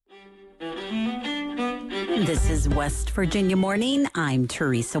This is West Virginia Morning. I'm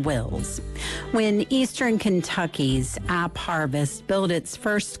Teresa Wills. When Eastern Kentucky's AppHarvest built its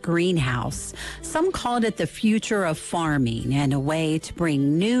first greenhouse, some called it the future of farming and a way to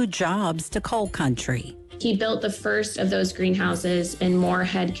bring new jobs to coal country. He built the first of those greenhouses in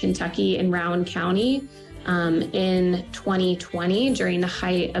Moorhead, Kentucky in Rowan County in 2020 during the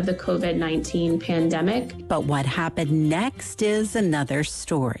height of the COVID-19 pandemic. But what happened next is another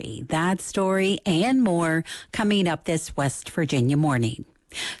story. That story and more coming up this West Virginia Morning.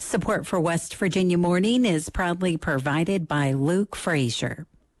 Support for West Virginia Morning is proudly provided by Luke Frazier.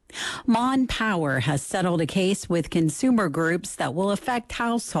 Mon Power has settled a case with consumer groups that will affect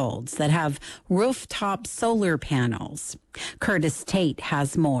households that have rooftop solar panels. Curtis Tate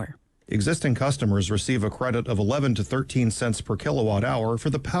has more. Existing customers receive a credit of 11 to 13 cents per kilowatt hour for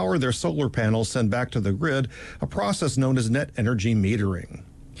the power their solar panels send back to the grid, a process known as net energy metering.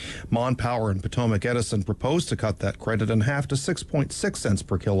 Mon Power and Potomac Edison proposed to cut that credit in half to 6.6 cents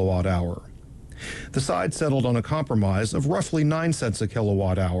per kilowatt hour. The side settled on a compromise of roughly 9 cents a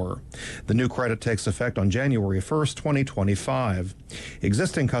kilowatt hour. The new credit takes effect on January 1st, 2025.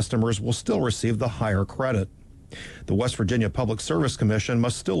 Existing customers will still receive the higher credit. The West Virginia Public Service Commission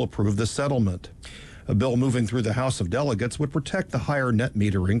must still approve the settlement. A bill moving through the House of Delegates would protect the higher net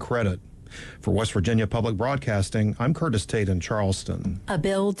metering credit. For West Virginia Public Broadcasting, I'm Curtis Tate in Charleston. A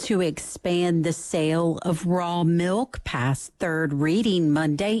bill to expand the sale of raw milk passed third reading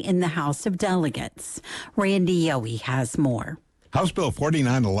Monday in the House of Delegates. Randy Yohe has more. House Bill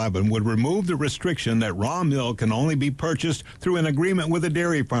 4911 would remove the restriction that raw milk can only be purchased through an agreement with a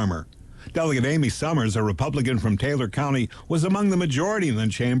dairy farmer. Delegate Amy Summers, a Republican from Taylor County, was among the majority in the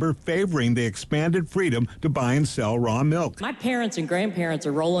chamber favoring the expanded freedom to buy and sell raw milk. My parents and grandparents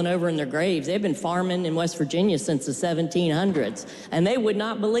are rolling over in their graves. They've been farming in West Virginia since the 1700s, and they would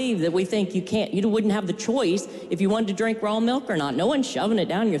not believe that we think you wouldn't have the choice if you wanted to drink raw milk or not. No one's shoving it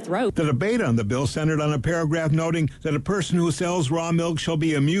down your throat. The debate on the bill centered on a paragraph noting that a person who sells raw milk shall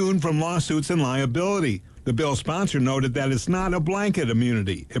be immune from lawsuits and liability. The bill's sponsor noted that it's not a blanket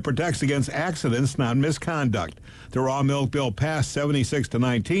immunity. It protects against accidents, not misconduct. The raw milk bill passed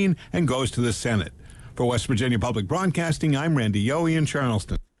 76-19 and goes to the Senate. For West Virginia Public Broadcasting, I'm Randy Yohe in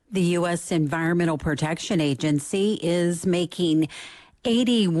Charleston. The U.S. Environmental Protection Agency is making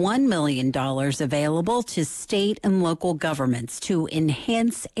 $81 million available to state and local governments to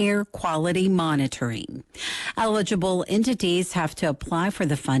enhance air quality monitoring. Eligible entities have to apply for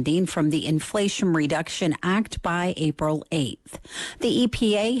the funding from the Inflation Reduction Act by April 8th. The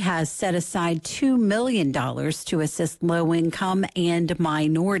EPA has set aside $2 million to assist low-income and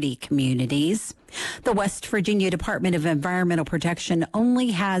minority communities. The West Virginia Department of Environmental Protection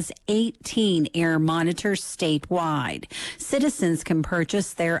only has 18 air monitors statewide. Citizens can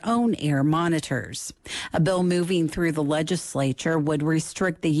purchase their own air monitors. A bill moving through the legislature would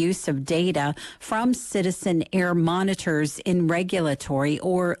restrict the use of data from citizen air monitors in regulatory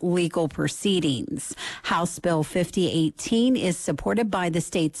or legal proceedings. House Bill 5018 is supported by the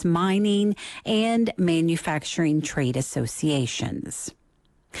state's mining and manufacturing trade associations.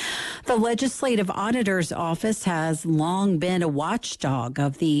 The Legislative Auditor's Office has long been a watchdog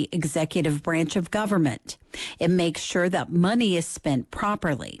of the executive branch of government. It makes sure that money is spent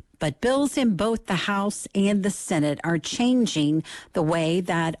properly, but bills in both the House and the Senate are changing the way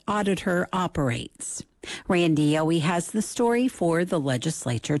that Auditor operates. Randy Yohe has the story for the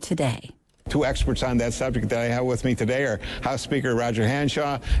legislature today. Two experts on that subject that I have with me today are House Speaker Roger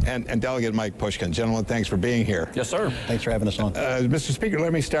Hanshaw and Delegate Mike Pushkin. Gentlemen, thanks for being here. Yes, sir. Thanks for having us on. Mr. Speaker,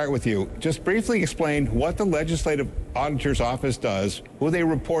 let me start with you. Just briefly explain what the Legislative Auditor's Office does, who they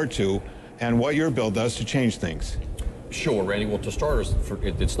report to, and what your bill does to change things. Sure, Randy. Well, to start,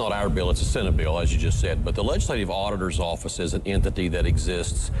 it's not our bill, it's a Senate bill, as you just said. But the Legislative Auditor's Office is an entity that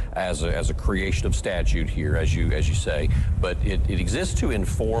exists as a creation of statute here, as you say. But it exists to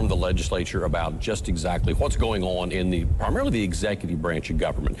inform the legislature about just exactly what's going on in primarily the executive branch of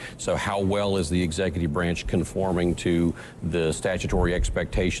government. So how well is the executive branch conforming to the statutory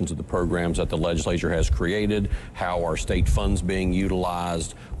expectations of the programs that the legislature has created? How are state funds being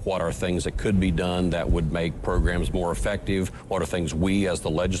utilized? What are things that could be done that would make programs more effective? What are things we as the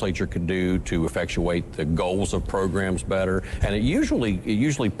legislature could do to effectuate the goals of programs better? And it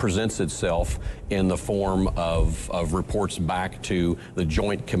usually presents itself in the form of reports back to the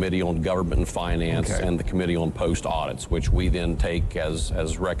Joint Committee on Government and Finance and the Committee on Post Audits, which we then take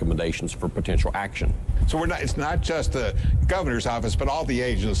as recommendations for potential action. So it's not just the governor's office, but all the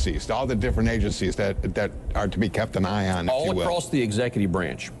agencies, all the different agencies that are to be kept an eye on, if you will. All across the executive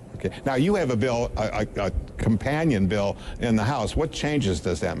branch. Okay. Now, you have a bill, a companion bill in the House. What changes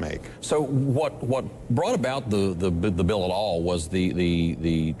does that make? So what brought about the bill at all was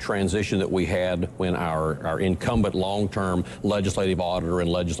the transition that we had when our incumbent long-term legislative auditor and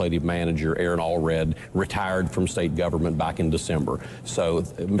legislative manager, Aaron Allred, retired from state government back in December. So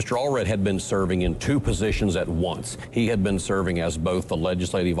Mr. Allred had been serving in two positions at once. He had been serving as both the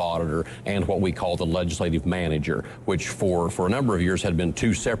legislative auditor and what we call the legislative manager, which for a number of years had been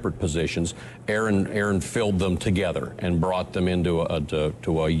two separate positions. Aaron filled them together and brought them into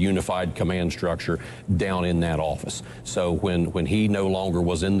a unified command structure down in that office. So when he no longer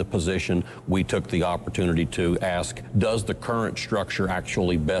was in the position, we took the opportunity to ask, does the current structure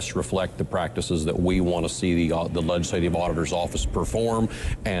actually best reflect the practices that we want to see the legislative auditor's office perform,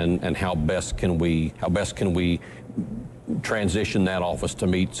 and how best can we transition that office to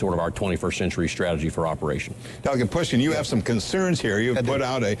meet sort of our 21st century strategy for operation. Delegate Pushkin, you have some concerns here. You put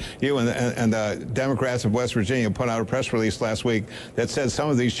out you and the Democrats of West Virginia put out a press release last week that said some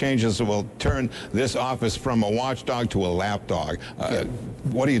of these changes will turn this office from a watchdog to a lapdog.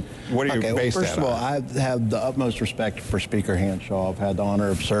 What do you base First that of all, on? I have the utmost respect for Speaker Hanshaw. I've had the honor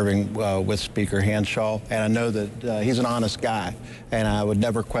of serving with Speaker Hanshaw, and I know that he's an honest guy, and I would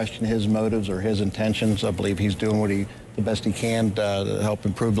never question his motives or his intentions. I believe he's doing the best he can to help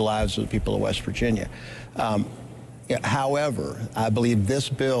improve the lives of the people of West Virginia. However, I believe this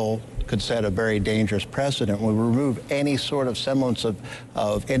bill could set a very dangerous precedent when we remove any sort of semblance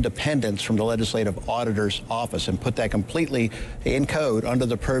of independence from the legislative auditor's office and put that completely in code under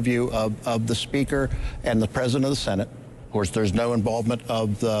the purview of the Speaker and the President of the Senate. Of course, there's no involvement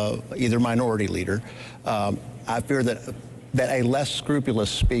of either minority leader. I fear that a less scrupulous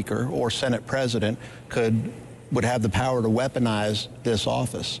Speaker or Senate President would have the power to weaponize this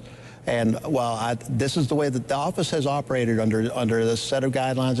office. And while this is the way that the office has operated under this set of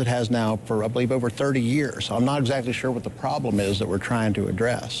guidelines it has now for, I believe, over 30 years. So I'm not exactly sure what the problem is that we're trying to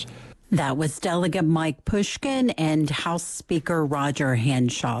address. That was Delegate Mike Pushkin and House Speaker Roger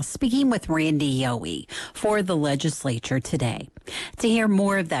Hanshaw speaking with Randy Yohe for the legislature today. To hear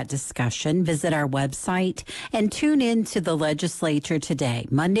more of that discussion, visit our website and tune in to the legislature today,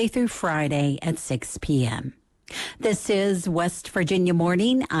 Monday through Friday at 6 p.m. This is West Virginia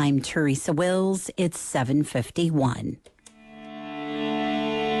Morning. I'm Teresa Wills. It's 7:51.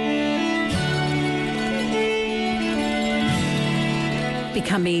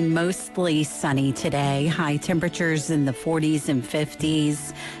 Becoming mostly sunny today. High temperatures in the 40s and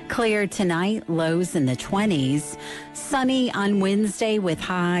 50s. Clear tonight, lows in the 20s. Sunny on Wednesday with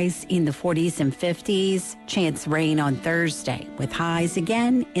highs in the 40s and 50s. Chance rain on Thursday with highs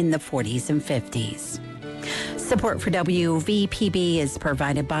again in the 40s and 50s. Support for WVPB is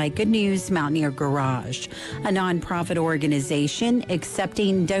provided by Good News Mountaineer Garage, a nonprofit organization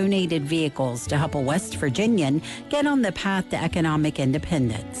accepting donated vehicles to help a West Virginian get on the path to economic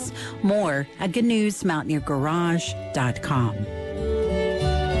independence. More at goodnewsmountaineergarage.com.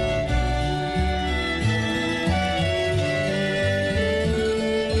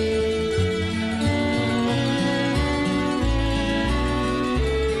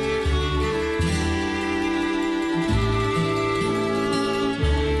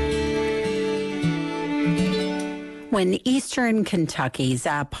 When eastern Kentucky's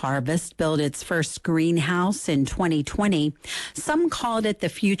AppHarvest built its first greenhouse in 2020, some called it the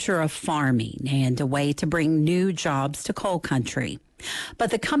future of farming and a way to bring new jobs to coal country. But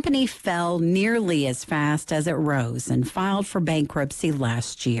the company fell nearly as fast as it rose and filed for bankruptcy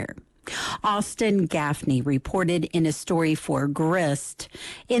last year. Austin Gaffney reported in a story for Grist.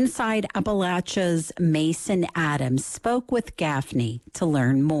 Inside Appalachia's Mason Adams spoke with Gaffney to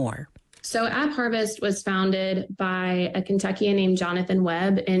learn more. So AppHarvest was founded by a Kentuckian named Jonathan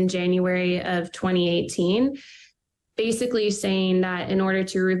Webb in January of 2018, basically saying that in order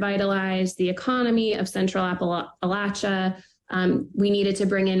to revitalize the economy of Central Appalachia, we needed to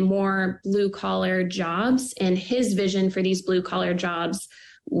bring in more blue-collar jobs. And his vision for these blue-collar jobs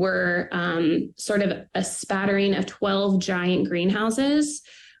were sort of a spattering of 12 giant greenhouses,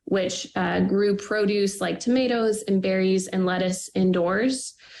 which grew produce like tomatoes and berries and lettuce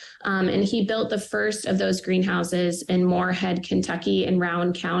indoors. And he built the first of those greenhouses in Moorhead, Kentucky, in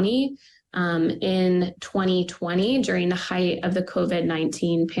Rowan County in 2020 during the height of the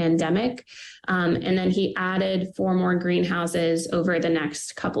COVID-19 pandemic. And then he added 4 more greenhouses over the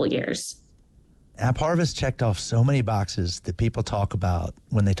next couple of years. AppHarvest checked off so many boxes that people talk about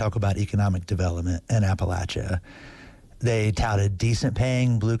when they talk about economic development in Appalachia. They touted decent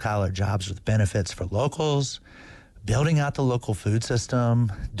paying blue-collar jobs with benefits for locals, building out the local food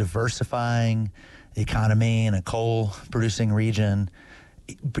system, diversifying the economy in a coal-producing region,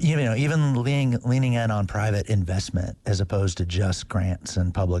 even leaning in on private investment as opposed to just grants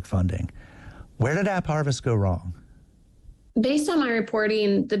and public funding. Where did AppHarvest go wrong? Based on my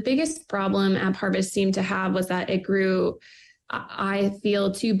reporting, the biggest problem AppHarvest seemed to have was that it grew, I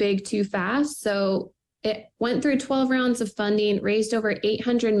feel, too big too fast. So it went through 12 rounds of funding, raised over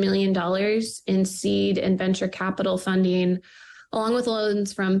 $800 million in seed and venture capital funding, along with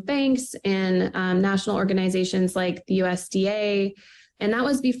loans from banks and national organizations like the USDA. And that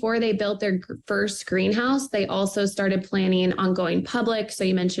was before they built their first greenhouse. They also started planning on going public. So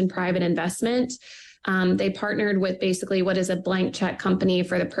you mentioned private investment. They partnered with basically what is a blank check company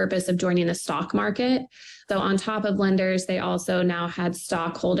for the purpose of joining the stock market. So on top of lenders, they also now had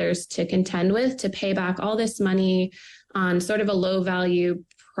stockholders to contend with to pay back all this money on sort of a low value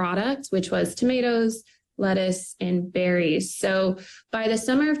product, which was tomatoes, lettuce, and berries. So by the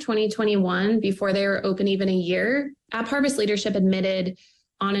summer of 2021, before they were open even a year, AppHarvest leadership admitted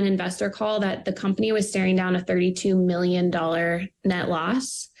on an investor call that the company was staring down a $32 million net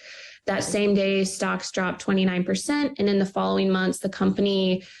loss. That same day, stocks dropped 29%. And in the following months, the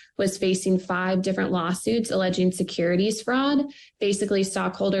company was facing 5 different lawsuits alleging securities fraud. Basically,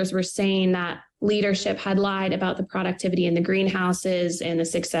 stockholders were saying that leadership had lied about the productivity in the greenhouses and the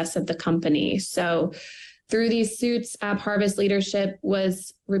success of the company. So through these suits, AppHarvest leadership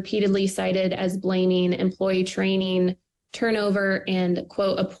was repeatedly cited as blaming employee training, turnover, and,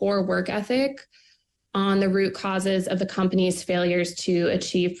 quote, a poor work ethic on the root causes of the company's failures to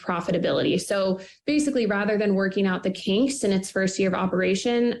achieve profitability. So basically, rather than working out the kinks in its first year of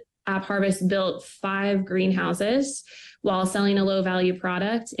operation, AppHarvest built 5 greenhouses while selling a low value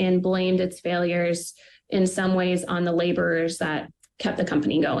product and blamed its failures in some ways on the laborers that kept the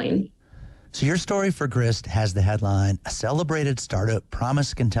company going. So your story for Grist has the headline, "A Celebrated Startup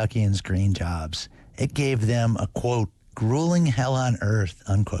Promised Kentuckians Green Jobs. It gave them a, quote, grueling hell on earth,"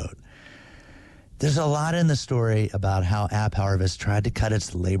 unquote. There's a lot in the story about how AppHarvest tried to cut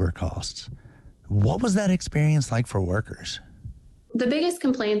its labor costs. What was that experience like for workers? The biggest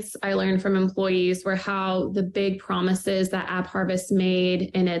complaints I learned from employees were how the big promises that AppHarvest made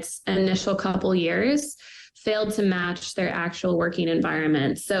in its initial couple years failed to match their actual working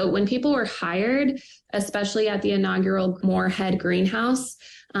environment. So when people were hired, especially at the inaugural Moorhead greenhouse,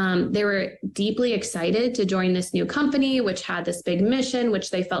 they were deeply excited to join this new company, which had this big mission,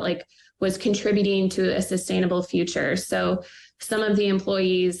 which they felt like was contributing to a sustainable future. So some of the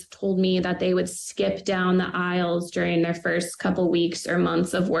employees told me that they would skip down the aisles during their first couple weeks or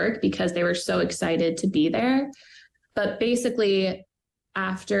months of work because they were so excited to be there. But basically,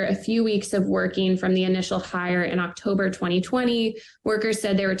 after a few weeks of working from the initial hire in October 2020, workers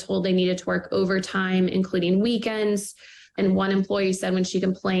said they were told they needed to work overtime, including weekends. And one employee said when she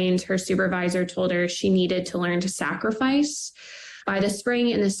complained, her supervisor told her she needed to learn to sacrifice. By the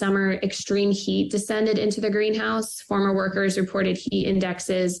spring and the summer, extreme heat descended into the greenhouse. Former workers reported heat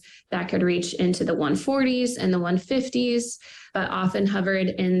indexes that could reach into the 140s and the 150s, but often hovered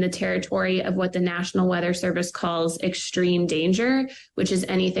in the territory of what the National Weather Service calls extreme danger, which is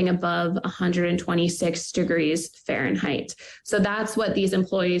anything above 126 degrees Fahrenheit. So that's what these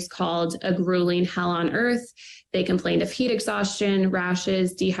employees called a grueling hell on earth. They complained of heat exhaustion,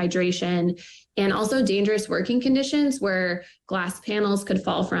 rashes, dehydration, and also dangerous working conditions where glass panels could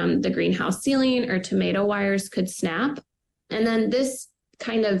fall from the greenhouse ceiling or tomato wires could snap. And then this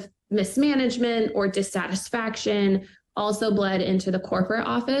kind of mismanagement or dissatisfaction also bled into the corporate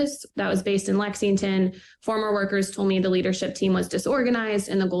office that was based in Lexington. Former workers told me the leadership team was disorganized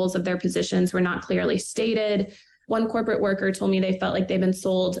and the goals of their positions were not clearly stated. One corporate worker told me they felt like they've been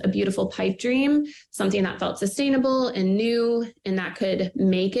sold a beautiful pipe dream, something that felt sustainable and new and that could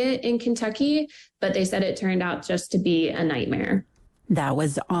make it in Kentucky, but they said it turned out just to be a nightmare. That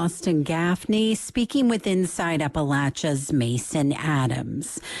was Austin Gaffney speaking with Inside Appalachia's Mason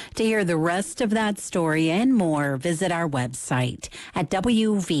Adams. To hear the rest of that story and more, visit our website at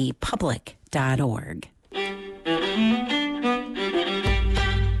wvpublic.org.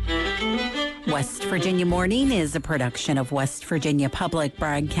 West Virginia Morning is a production of West Virginia Public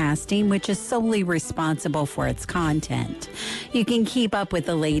Broadcasting, which is solely responsible for its content. You can keep up with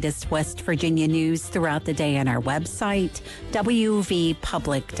the latest West Virginia news throughout the day on our website, wvpublic.org.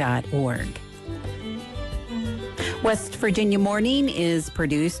 West Virginia Morning is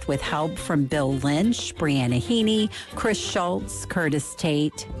produced with help from Bill Lynch, Brianna Heaney, Chris Schultz, Curtis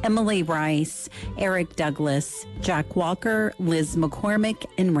Tate, Emily Rice, Eric Douglas, Jack Walker, Liz McCormick,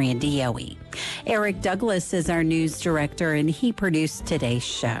 and Randy Yowie. Eric Douglas is our news director, and he produced today's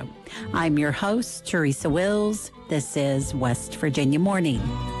show. I'm your host, Teresa Wills. This is West Virginia Morning.